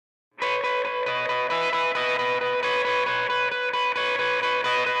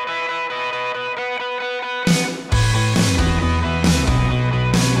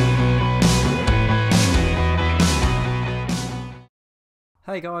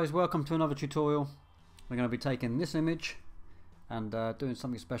Hey guys, welcome to another tutorial. We're going to be taking this image and doing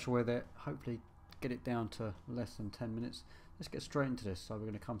something special with it. Hopefully get it down to less than 10 minutes. Let's get straight into this. So we're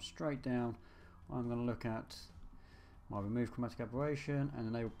going to come straight down. I'm going to look at my remove chromatic aberration and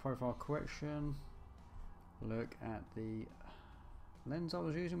enable profile correction. Look at the lens I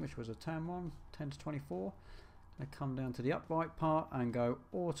was using, which was a tan one, 10-24. I come down to the upright part and go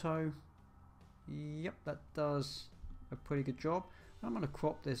auto. Yep, that does a pretty good job. I'm going to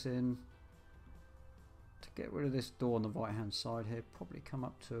crop this in to get rid of this door on the right hand side here. Probably come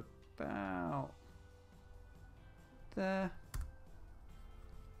up to about there.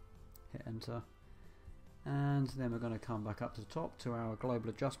 Hit enter. And then we're going to come back up to the top to our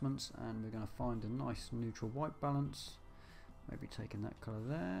global adjustments and we're going to find a nice neutral white balance. Maybe taking that colour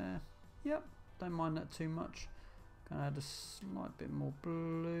there. Yep, don't mind that too much. Going to add a slight bit more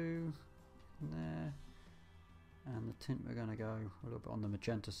blue in there. And the tint we're going to go a little bit on the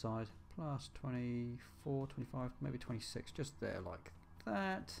magenta side, plus 24, 25, maybe 26, just there like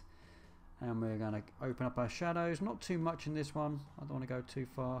that. And we're going to open up our shadows, not too much in this one, I don't want to go too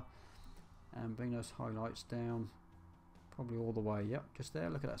far. And bring those highlights down, probably all the way, yep, just there,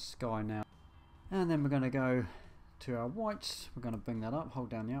 look at that sky now. And then we're going to go to our whites, we're going to bring that up, hold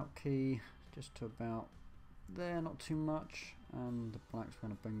down the Alt key, just to about there, not too much. And the blacks we're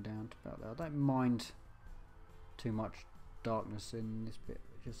going to bring down to about there. I don't mind too much darkness in this bit,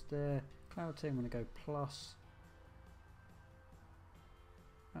 just there. Clarity I'm going to go plus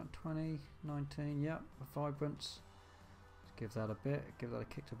about 20, 19, yep, vibrance. Let's give that a bit, give that a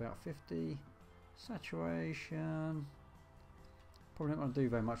kick to about 50. Saturation, probably not going to do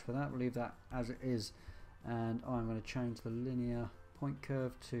very much for that, we'll leave that as it is. And I'm going to change the linear point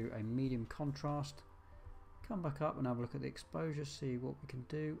curve to a medium contrast. Come back up and have a look at the exposure, see what we can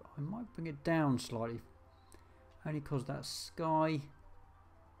do. I might bring it down slightly, only because that sky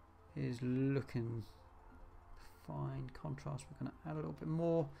is looking fine. Contrast, we're going to add a little bit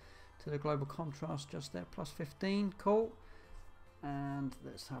more to the global contrast just there, plus 15, cool. And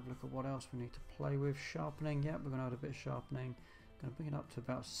let's have a look at what else we need to play with. Sharpening, yep, we're going to add a bit of sharpening. Going to bring it up to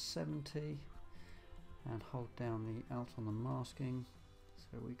about 70 and hold down the Alt on the masking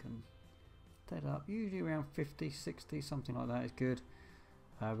so we can set up. Usually around 50, 60, something like that is good.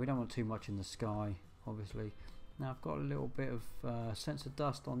 We don't want too much in the sky, obviously. Now I've got a little bit of sensor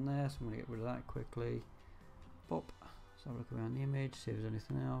dust on there, so I'm going to get rid of that quickly. Bop. So I'll look around the image, see if there's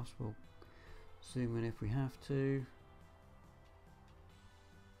anything else. We'll zoom in if we have to.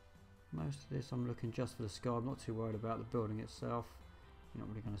 Most of this I'm looking just for the sky. I'm not too worried about the building itself. You're not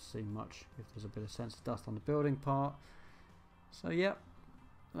really going to see much if there's a bit of sensor dust on the building part. So yep,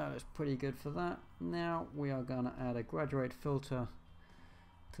 that looks pretty good for that. Now we are going to add a graduate filter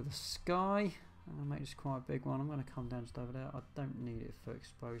to the sky. I'm going to make this quite a big one. I'm going to come down just over there. I don't need it for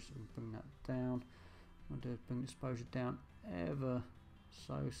exposure and bring that down. I'm going to bring the exposure down ever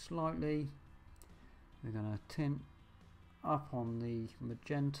so slightly. We're going to tint up on the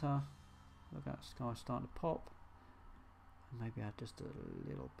magenta. Look at that sky starting to pop. And maybe add just a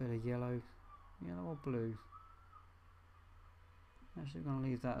little bit of yellow or blue. Actually, we're going to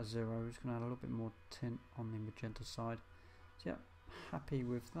leave that as 0. We're just going to add a little bit more tint on the magenta side. So, yeah. Happy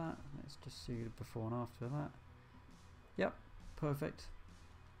with that. Let's just see the before and after that. Yep, perfect.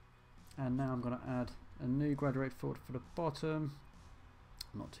 And now I'm going to add a new graduate filter for the bottom.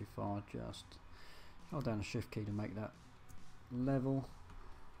 Not too far, just hold down the shift key to make that level.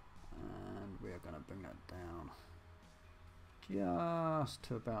 And we are going to bring that down just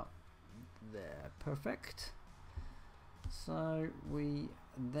to about there. Perfect. So we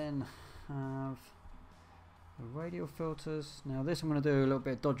then have the radial filters. Now this I'm going to do a little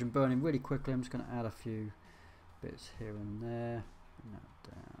bit of dodge and burning really quickly. I'm just going to add a few bits here and there. Bring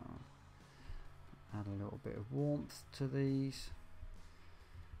that down. Add a little bit of warmth to these.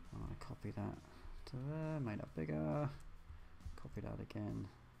 I'm going to copy that to there, make that bigger. Copy that again.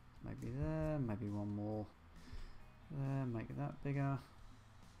 Maybe there, maybe one more there, make that bigger.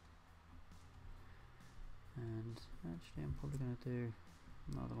 And actually I'm probably going to do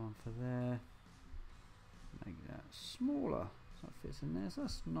another one for there. Make that smaller so it fits in there. So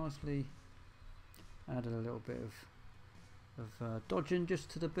that's nicely added a little bit of dodging just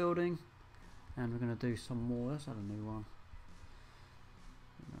to the building. And we're going to do some more. Let's add a new one.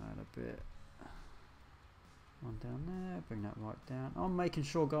 Add a bit. One down there. Bring that right down. I'm making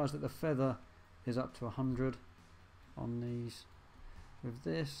sure, guys, that the feather is up to 100 on these. With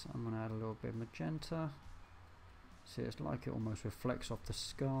this, I'm going to add a little bit of magenta. See, it's like it almost reflects off the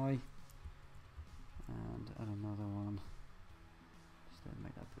sky. And add another one. Just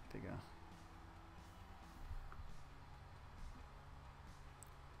make that a bit bigger.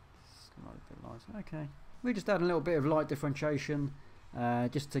 Okay, we just add a little bit of light differentiation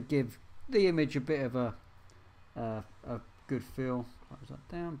just to give the image a bit of a good feel. Close that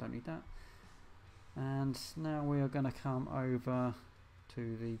down, don't need that. And now we are going to come over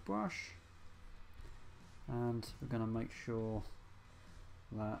to the brush and we're going to make sure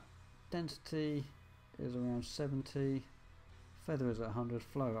that density is around 70, feather is at 100,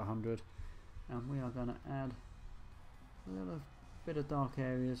 flow at 100, and we are going to add a little bit of dark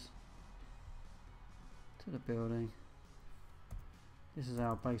areas to the building. This is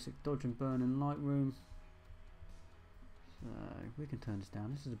our basic dodge and burn in Lightroom. So we can turn this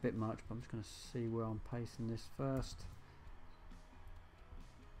down. This is a bit much, but I'm just going to see where I'm pasting this first.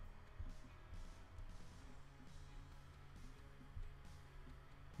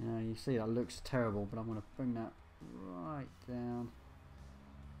 Yeah, you see that looks terrible, but I'm going to bring that right down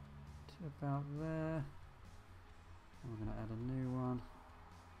to about there. I'm going to add a new one.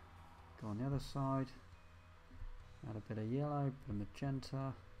 Go on the other side. Add a bit of yellow, bit of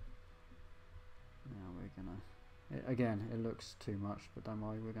magenta. Now we're going to... Again, it looks too much, but don't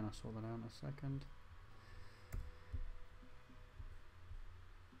worry, we're going to sort that out in a second.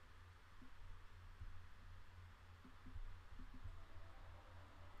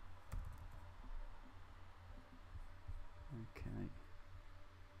 Okay.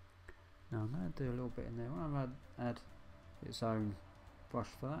 Now I'm going to do a little bit in there. I'm going to add its own brush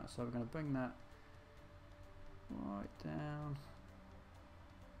for that, so we're going to bring that right down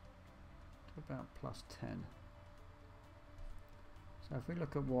to about +10. So if we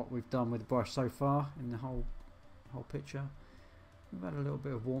look at what we've done with the brush so far in the whole picture, we've added a little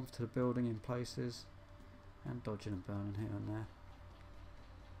bit of warmth to the building in places and dodging and burning here and there.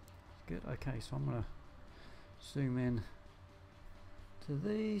 Good. Okay, so I'm going to zoom in to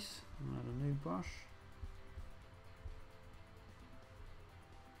these and add a new brush.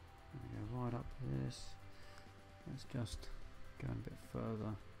 Go right up to this. Let's just go a bit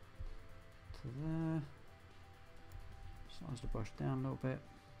further to there. Size the brush down a little bit.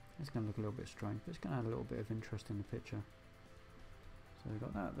 It's going to look a little bit strange, but it's going to add a little bit of interest in the picture. So we've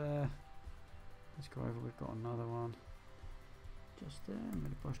got that there. Let's go over, we've got another one just there. I'm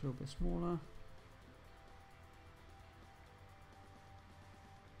going to brush a little bit smaller.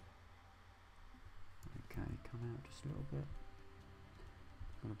 Okay, come out just a little bit.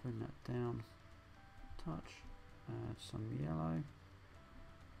 I'm going to bring that down a touch. Add some yellow.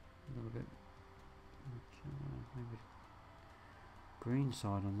 A little bit, maybe green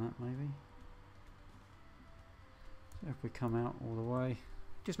side on that maybe. So if we come out all the way,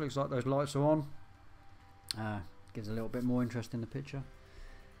 just looks like those lights are on. Gives a little bit more interest in the picture.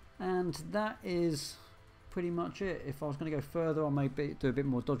 And that is pretty much it. If I was going to go further, I may do a bit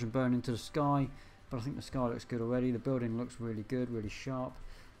more dodge and burn into the sky, but I think the sky looks good already. The building looks really good, really sharp.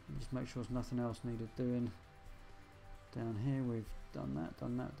 Just make sure there's nothing else needed doing. Down here we've done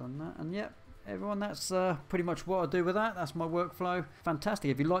that, and yep, everyone, that's pretty much what I do with that. That's my workflow. Fantastic.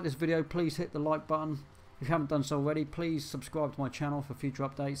 If you like this video, please hit the like button. If you haven't done so already, please subscribe to my channel for future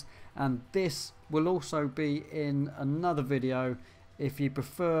updates, and this will also be in another video. If you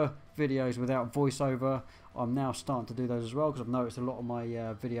prefer videos without voiceover, I'm now starting to do those as well, because I've noticed a lot of my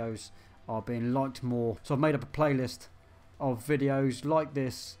videos are being liked more. So I've made up a playlist of videos like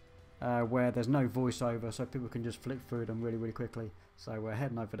this where there's no voiceover, so people can just flick through them really quickly. So we're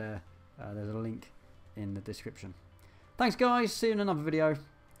heading over there. There's a link in the description. Thanks guys, see you in another video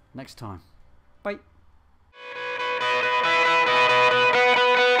next time. Bye.